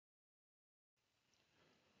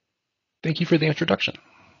Thank you for the introduction.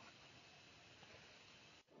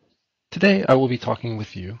 Today I will be talking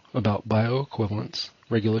with you about bioequivalence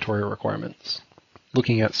regulatory requirements,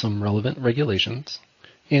 looking at some relevant regulations,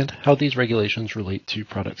 and how these regulations relate to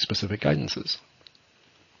product-specific guidances.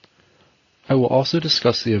 I will also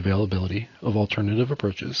discuss the availability of alternative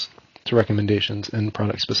approaches to recommendations in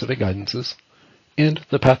product-specific guidances, and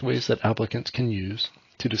the pathways that applicants can use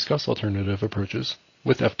to discuss alternative approaches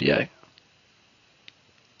with FDA.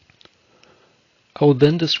 I will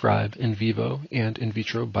then describe in vivo and in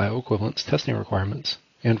vitro bioequivalence testing requirements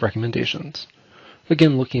and recommendations,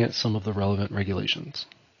 again looking at some of the relevant regulations,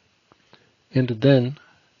 and then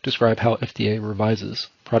describe how FDA revises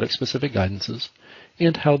product-specific guidances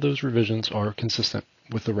and how those revisions are consistent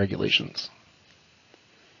with the regulations.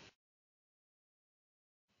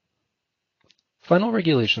 Final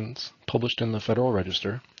regulations published in the Federal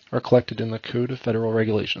Register are collected in the Code of Federal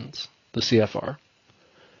Regulations, the CFR.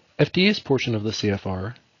 FDA's portion of the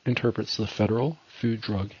CFR interprets the Federal Food,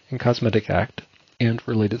 Drug, and Cosmetic Act and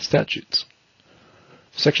related statutes.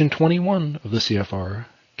 Section 21 of the CFR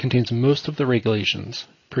contains most of the regulations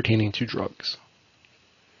pertaining to drugs.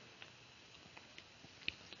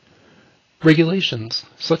 Regulations,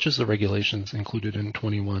 such as the regulations included in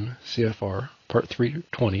 21 CFR Part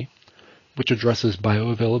 320, which addresses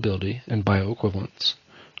bioavailability and bioequivalence,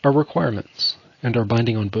 are requirements and are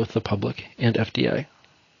binding on both the public and FDA.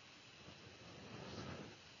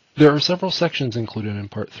 There are several sections included in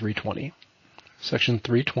Part 320. Section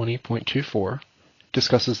 320.24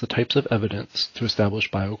 discusses the types of evidence to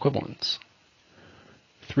establish bioequivalence.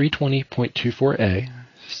 320.24a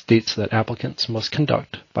states that applicants must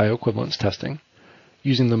conduct bioequivalence testing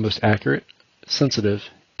using the most accurate, sensitive,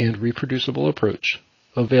 and reproducible approach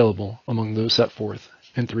available among those set forth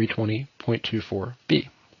in 320.24b.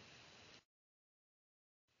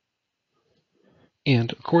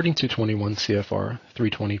 And according to 21 CFR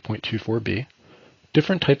 320.24b,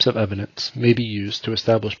 different types of evidence may be used to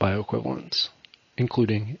establish bioequivalence,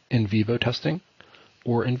 including in vivo testing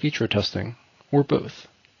or in vitro testing, or both.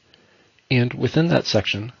 And within that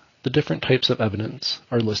section, the different types of evidence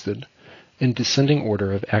are listed in descending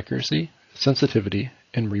order of accuracy, sensitivity,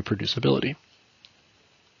 and reproducibility.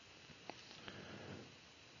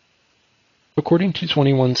 According to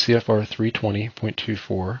 21 CFR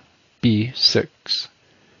 320.24, B6,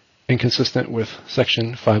 and consistent with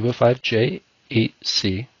Section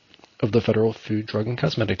 505J8C of the Federal Food, Drug, and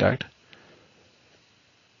Cosmetic Act,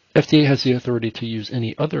 FDA has the authority to use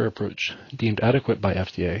any other approach deemed adequate by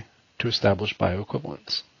FDA to establish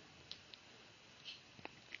bioequivalence.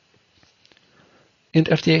 And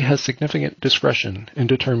FDA has significant discretion in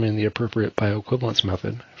determining the appropriate bioequivalence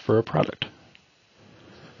method for a product.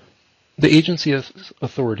 The agency has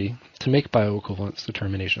authority to make bioequivalence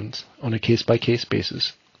determinations on a case-by-case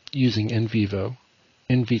basis using in vivo,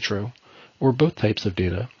 in vitro, or both types of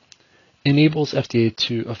data, enables FDA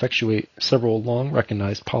to effectuate several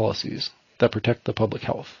long-recognized policies that protect the public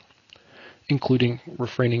health, including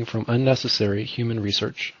refraining from unnecessary human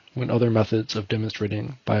research when other methods of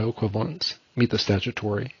demonstrating bioequivalence meet the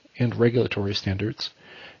statutory and regulatory standards,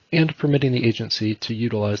 and permitting the agency to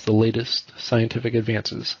utilize the latest scientific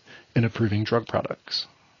advances in approving drug products.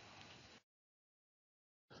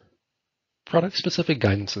 Product-specific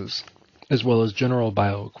guidances, as well as general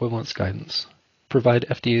bioequivalence guidance, provide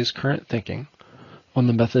FDA's current thinking on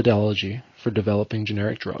the methodology for developing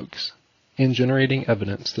generic drugs and generating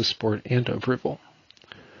evidence to support ANDA approval.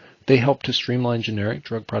 They help to streamline generic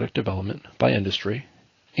drug product development by industry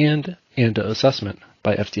and ANDA assessment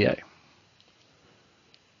by FDA.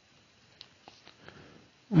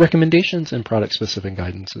 Recommendations in product-specific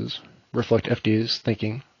guidances reflect FDA's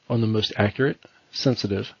thinking on the most accurate,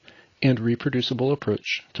 sensitive, and reproducible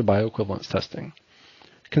approach to bioequivalence testing,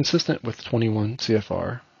 consistent with 21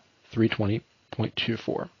 CFR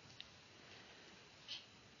 320.24.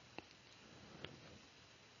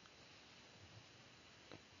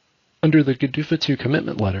 Under the GDUFA II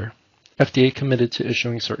commitment letter, FDA committed to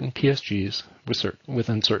issuing certain PSGs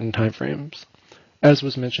within certain timeframes, as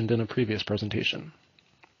was mentioned in a previous presentation.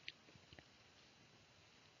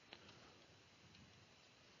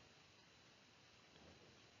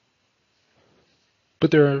 But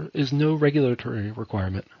there is no regulatory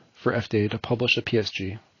requirement for FDA to publish a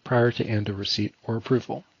PSG prior to ANDA receipt or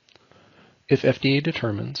approval. If FDA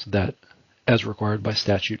determines that, as required by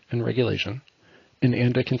statute and regulation, an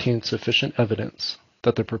ANDA contains sufficient evidence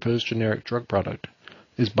that the proposed generic drug product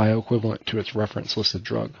is bioequivalent to its reference listed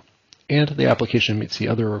drug, and the application meets the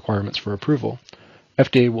other requirements for approval,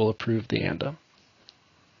 FDA will approve the ANDA.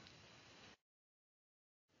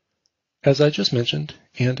 As I just mentioned,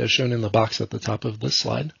 and as shown in the box at the top of this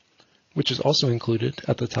slide, which is also included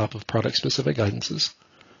at the top of Product-Specific Guidances.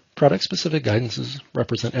 Product-Specific Guidances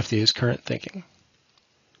represent FDA's current thinking.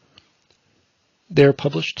 They are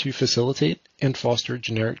published to facilitate and foster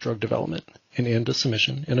generic drug development and ANDA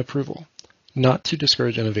submission and approval, not to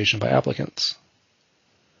discourage innovation by applicants.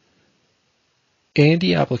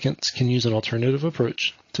 ANDA applicants can use an alternative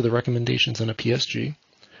approach to the recommendations in a PSG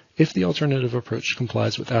if the alternative approach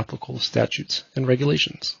complies with applicable statutes and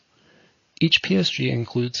regulations. Each PSG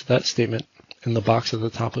includes that statement in the box at the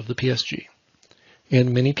top of the PSG,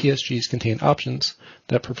 and many PSGs contain options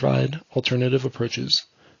that provide alternative approaches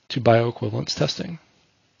to bioequivalence testing.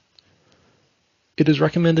 It is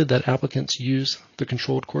recommended that applicants use the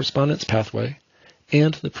controlled correspondence pathway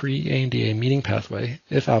and the pre-ANDA meeting pathway,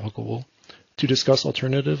 if applicable, to discuss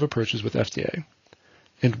alternative approaches with FDA,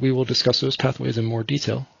 and we will discuss those pathways in more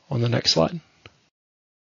detail on the next slide.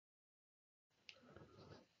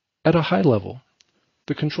 At a high level,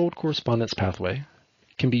 the controlled correspondence pathway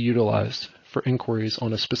can be utilized for inquiries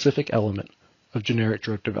on a specific element of generic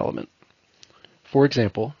drug development. For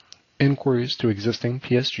example, inquiries to existing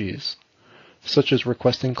PSGs, such as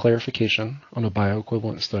requesting clarification on a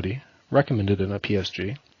bioequivalent study recommended in a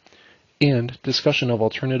PSG, and discussion of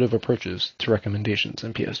alternative approaches to recommendations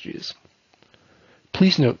in PSGs.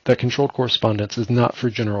 Please note that controlled correspondence is not for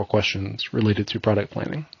general questions related to product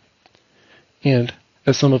planning. And,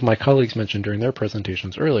 as some of my colleagues mentioned during their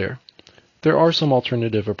presentations earlier, there are some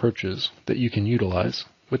alternative approaches that you can utilize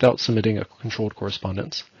without submitting a controlled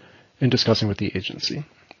correspondence and discussing with the agency.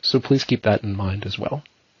 So please keep that in mind as well.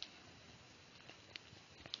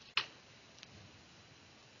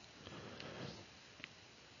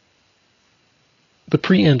 The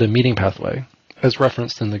pre-ANDA meeting pathway, as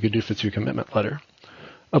referenced in the GDUFA II commitment letter,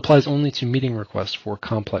 applies only to meeting requests for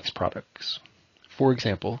complex products. For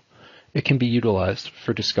example, it can be utilized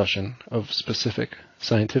for discussion of specific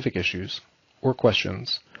scientific issues or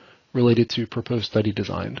questions related to proposed study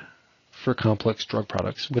design for complex drug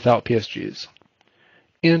products without PSGs,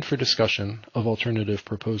 and for discussion of alternative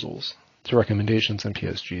proposals to recommendations in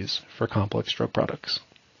PSGs for complex drug products.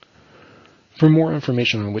 For more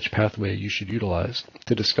information on which pathway you should utilize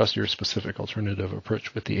to discuss your specific alternative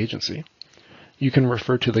approach with the agency, you can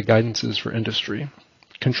refer to the Guidances for Industry,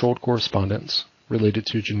 Controlled Correspondence related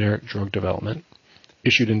to Generic Drug Development,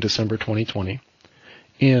 issued in December 2020,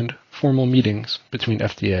 and Formal Meetings between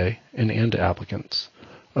FDA and ANDA applicants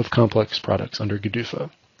of complex products under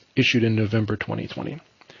GDUFA, issued in November 2020.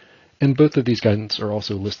 And both of these guidance are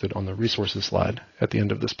also listed on the resources slide at the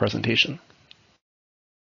end of this presentation.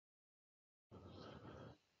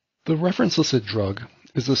 The reference-listed drug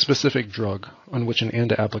is the specific drug on which an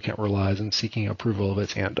ANDA applicant relies in seeking approval of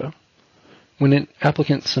its ANDA. When an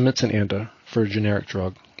applicant submits an ANDA for a generic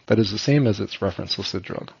drug that is the same as its reference-listed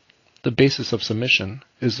drug, the basis of submission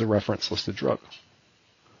is the reference-listed drug.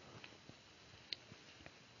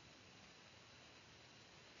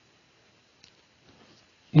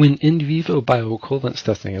 When in vivo bioequivalence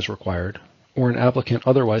testing is required, or an applicant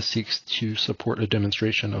otherwise seeks to support a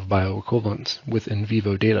demonstration of bioequivalence with in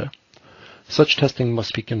vivo data, such testing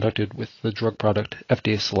must be conducted with the drug product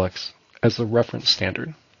FDA selects as the reference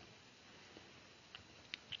standard.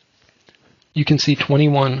 You can see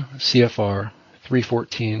 21 CFR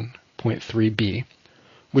 314.3b,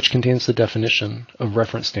 which contains the definition of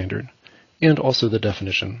reference standard and also the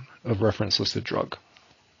definition of reference-listed drug.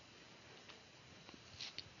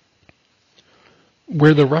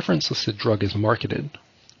 Where the reference-listed drug is marketed,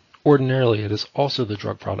 ordinarily it is also the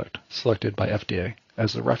drug product selected by FDA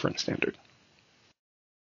as the reference standard.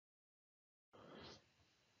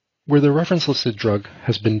 Where the reference-listed drug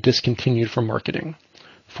has been discontinued from marketing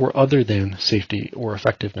for other than safety or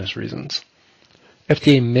effectiveness reasons,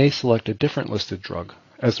 FDA may select a different listed drug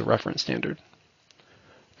as the reference standard.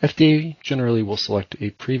 FDA generally will select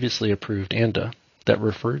a previously approved ANDA that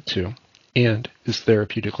referred to and is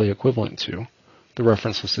therapeutically equivalent to the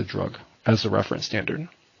reference-listed drug as the reference standard.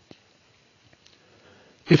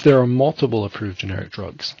 If there are multiple approved generic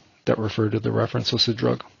drugs that refer to the reference-listed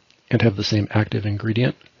drug and have the same active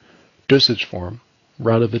ingredient, dosage form,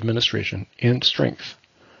 route of administration, and strength,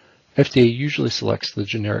 FDA usually selects the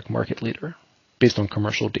generic market leader based on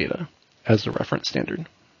commercial data as the reference standard.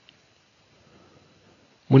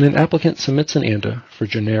 When an applicant submits an ANDA for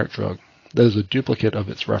generic drug that is a duplicate of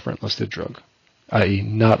its reference-listed drug, i.e.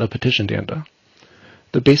 not a petitioned ANDA,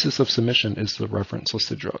 the basis of submission is the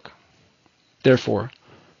reference-listed drug. Therefore,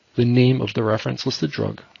 the name of the reference-listed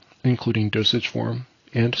drug, including dosage form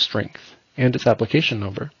and strength, and its application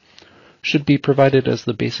number, should be provided as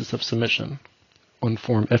the basis of submission on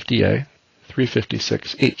Form FDA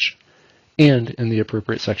 356H and in the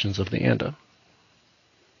appropriate sections of the ANDA.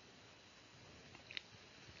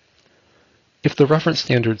 If the reference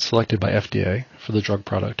standard selected by FDA for the drug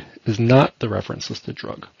product is not the reference-listed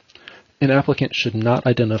drug, an applicant should not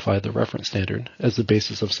identify the reference standard as the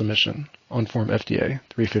basis of submission on Form FDA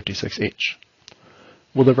 356H.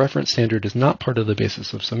 While the reference standard is not part of the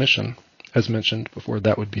basis of submission, as mentioned before,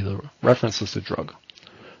 that would be the reference-listed drug,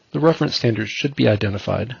 the reference standard should be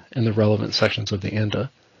identified in the relevant sections of the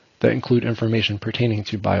ANDA that include information pertaining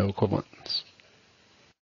to bioequivalence.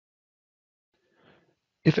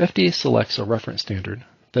 If FDA selects a reference standard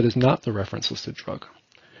that is not the reference-listed drug,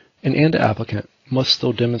 an ANDA applicant must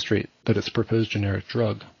still demonstrate that its proposed generic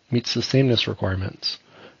drug meets the sameness requirements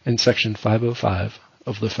in Section 505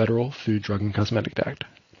 of the Federal Food, Drug, and Cosmetic Act.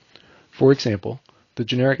 For example, the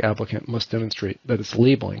generic applicant must demonstrate that its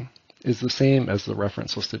labeling is the same as the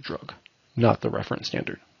reference-listed drug, not the reference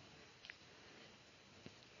standard.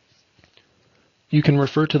 You can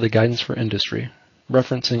refer to the Guidance for Industry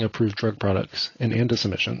referencing approved drug products and ANDA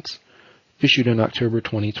submissions issued in October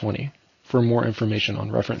 2020 for more information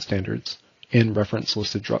on reference standards and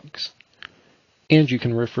reference-listed drugs. And you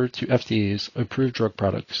can refer to FDA's Approved Drug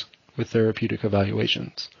Products with Therapeutic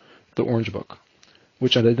Evaluations, the Orange Book,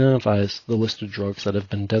 which identifies the listed drugs that have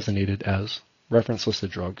been designated as reference-listed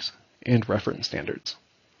drugs and reference standards.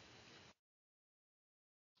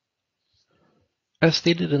 As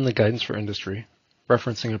stated in the Guidance for Industry,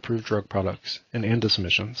 referencing approved drug products and ANDA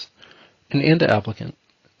submissions, an ANDA applicant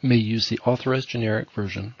may use the authorized generic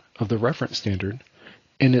version of the reference standard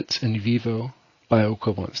in its in vivo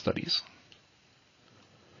bioequivalence studies.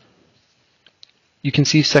 You can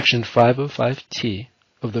see Section 505T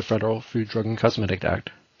of the Federal Food, Drug, and Cosmetic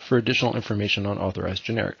Act for additional information on authorized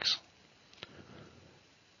generics.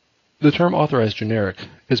 The term authorized generic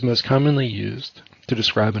is most commonly used to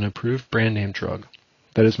describe an approved brand name drug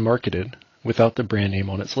that is marketed without the brand name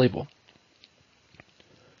on its label.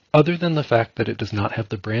 Other than the fact that it does not have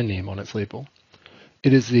the brand name on its label,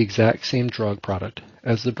 it is the exact same drug product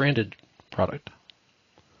as the branded product.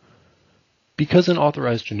 Because an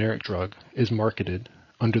authorized generic drug is marketed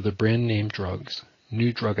under the brand name drug's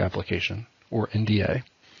New Drug Application, or NDA,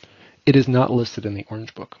 it is not listed in the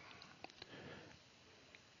Orange Book.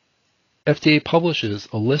 FDA publishes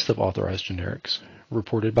a list of authorized generics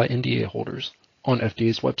reported by NDA holders on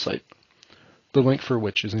FDA's website, the link for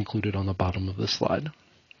which is included on the bottom of this slide,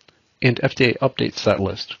 and FDA updates that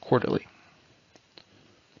list quarterly.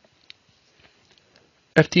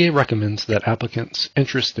 FDA recommends that applicants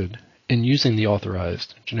interested in using the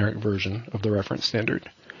authorized generic version of the reference standard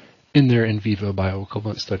in their in vivo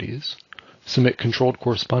bioequivalence studies submit controlled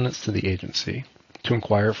correspondence to the agency to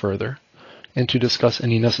inquire further and to discuss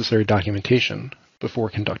any necessary documentation before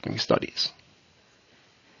conducting studies.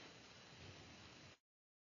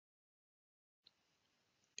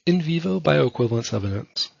 In vivo bioequivalence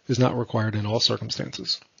evidence is not required in all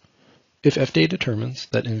circumstances. If FDA determines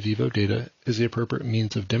that in vivo data is the appropriate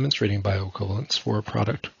means of demonstrating bioequivalence for a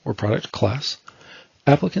product or product class,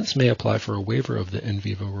 applicants may apply for a waiver of the in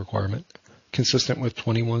vivo requirement consistent with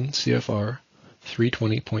 21 CFR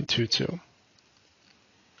 320.22.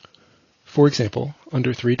 For example,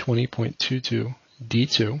 under 320.22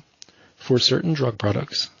 D2, for certain drug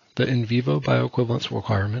products, the in vivo bioequivalence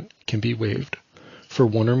requirement can be waived for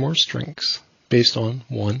one or more strengths based on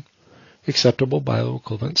 1. Acceptable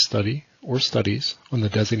bioequivalence study or studies on the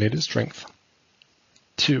designated strength,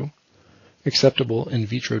 2. Acceptable in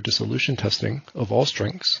vitro dissolution testing of all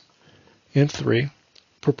strengths, and 3.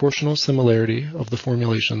 Proportional similarity of the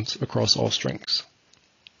formulations across all strengths.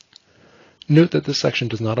 Note that this section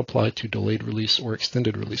does not apply to delayed release or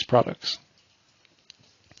extended release products.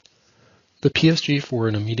 The PSG for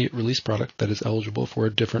an immediate release product that is eligible for a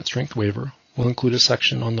different strength waiver will include a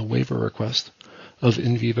section on the waiver request of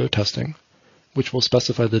in vivo testing, which will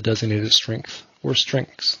specify the designated strength or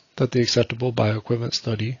strengths that the acceptable bioequivalence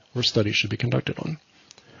study or study should be conducted on.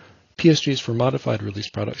 PSGs for modified release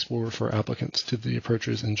products will refer applicants to the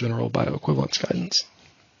approaches in general bioequivalence guidance.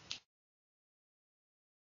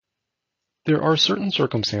 There are certain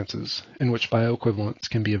circumstances in which bioequivalence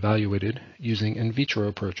can be evaluated using in vitro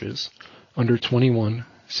approaches under 21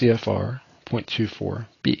 CFR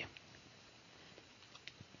 0.24b.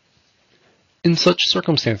 In such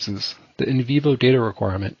circumstances, the in vivo data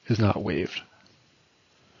requirement is not waived.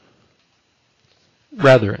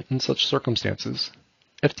 Rather, in such circumstances,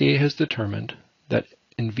 FDA has determined that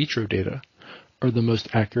in vitro data are the most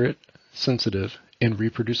accurate, sensitive, and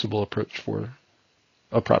reproducible approach for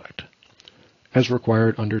a product, as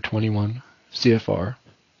required under 21 CFR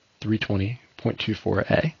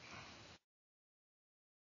 320.24a.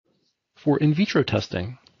 For in vitro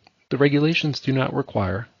testing, the regulations do not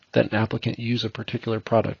require that an applicant use a particular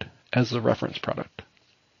product as the reference product.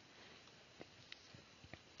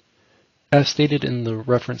 As stated in the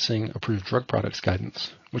Referencing Approved Drug Products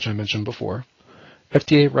Guidance, which I mentioned before,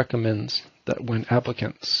 FDA recommends that when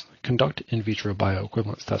applicants conduct in vitro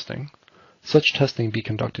bioequivalence testing, such testing be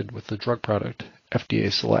conducted with the drug product FDA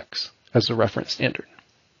selects as the reference standard.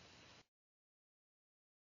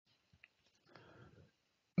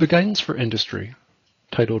 The guidance for industry,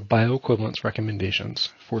 titled Bioequivalence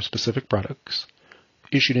Recommendations for Specific Products,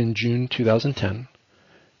 issued in June 2010,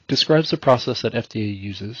 describes the process that FDA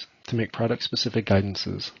uses to make product-specific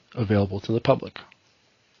guidances available to the public.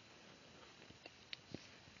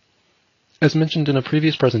 As mentioned in a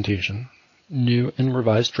previous presentation, new and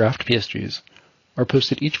revised draft PSGs are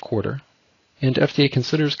posted each quarter, and FDA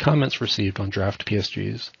considers comments received on draft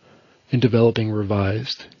PSGs in developing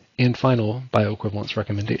revised and final bioequivalence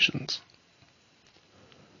recommendations.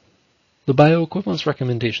 The bioequivalence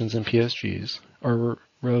recommendations in PSGs are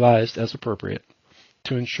revised as appropriate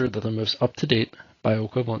to ensure that the most up-to-date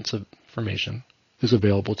bioequivalence information is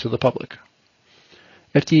available to the public.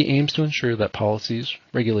 FDA aims to ensure that policies,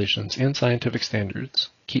 regulations, and scientific standards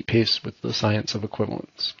keep pace with the science of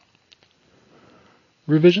equivalence.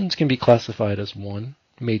 Revisions can be classified as 1,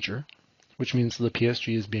 major, which means the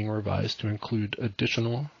PSG is being revised to include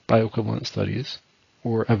additional bioequivalent studies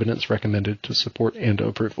or evidence recommended to support ANDA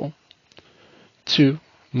approval. 2,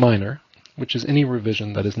 minor, which is any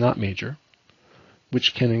revision that is not major,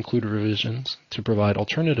 which can include revisions to provide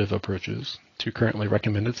alternative approaches to currently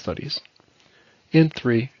recommended studies. And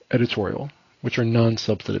 3, editorial, which are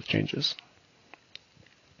non-substantive changes.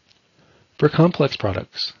 For complex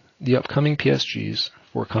products, the upcoming PSGs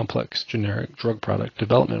for Complex Generic Drug Product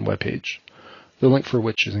Development webpage, the link for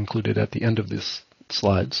which is included at the end of these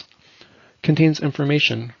slides, contains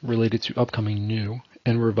information related to upcoming new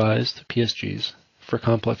and revised PSGs for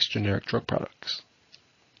complex generic drug products.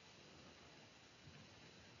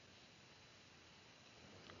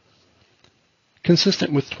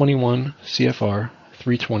 Consistent with 21 CFR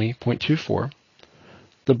 320.24,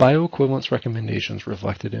 the bioequivalence recommendations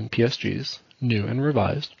reflected in PSGs, new and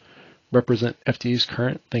revised, represent FDA's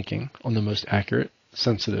current thinking on the most accurate,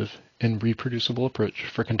 sensitive, and reproducible approach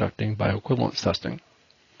for conducting bioequivalence testing.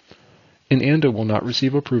 An ANDA will not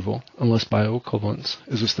receive approval unless bioequivalence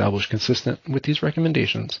is established consistent with these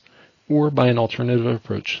recommendations or by an alternative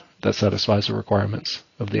approach that satisfies the requirements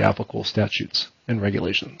of the applicable statutes and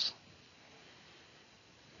regulations.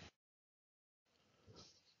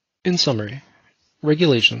 In summary,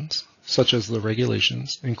 regulations, such as the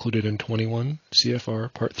regulations included in 21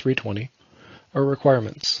 CFR Part 320, are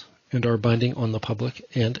requirements and are binding on the public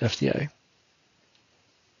and FDA.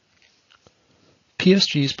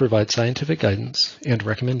 PSGs provide scientific guidance and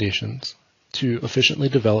recommendations to efficiently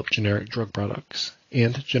develop generic drug products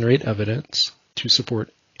and generate evidence to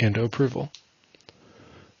support ANDA approval.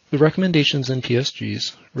 The recommendations in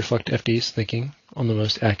PSGs reflect FDA's thinking on the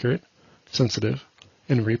most accurate, sensitive,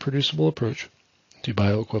 and reproducible approach to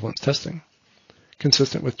bioequivalence testing,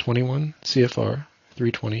 consistent with 21 CFR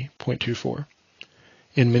 320.24,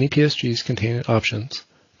 and many PSGs contain options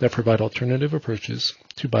that provide alternative approaches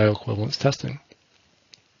to bioequivalence testing.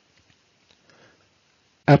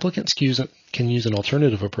 Applicants can use an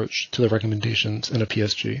alternative approach to the recommendations in a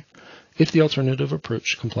PSG if the alternative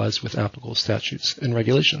approach complies with applicable statutes and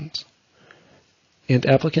regulations. And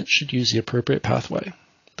applicants should use the appropriate pathway,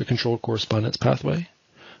 the controlled correspondence pathway,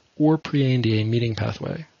 or pre-ANDA meeting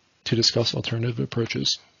pathway to discuss alternative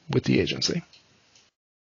approaches with the agency.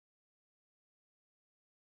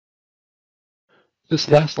 This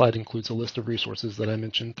last slide includes a list of resources that I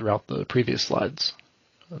mentioned throughout the previous slides.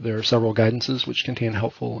 There are several guidances which contain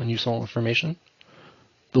helpful and useful information,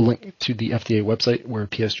 the link to the FDA website where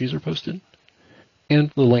PSGs are posted,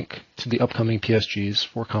 and the link to the upcoming PSGs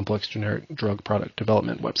for Complex Generic Drug Product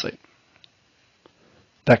Development website.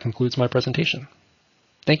 That concludes my presentation.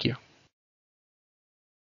 Thank you.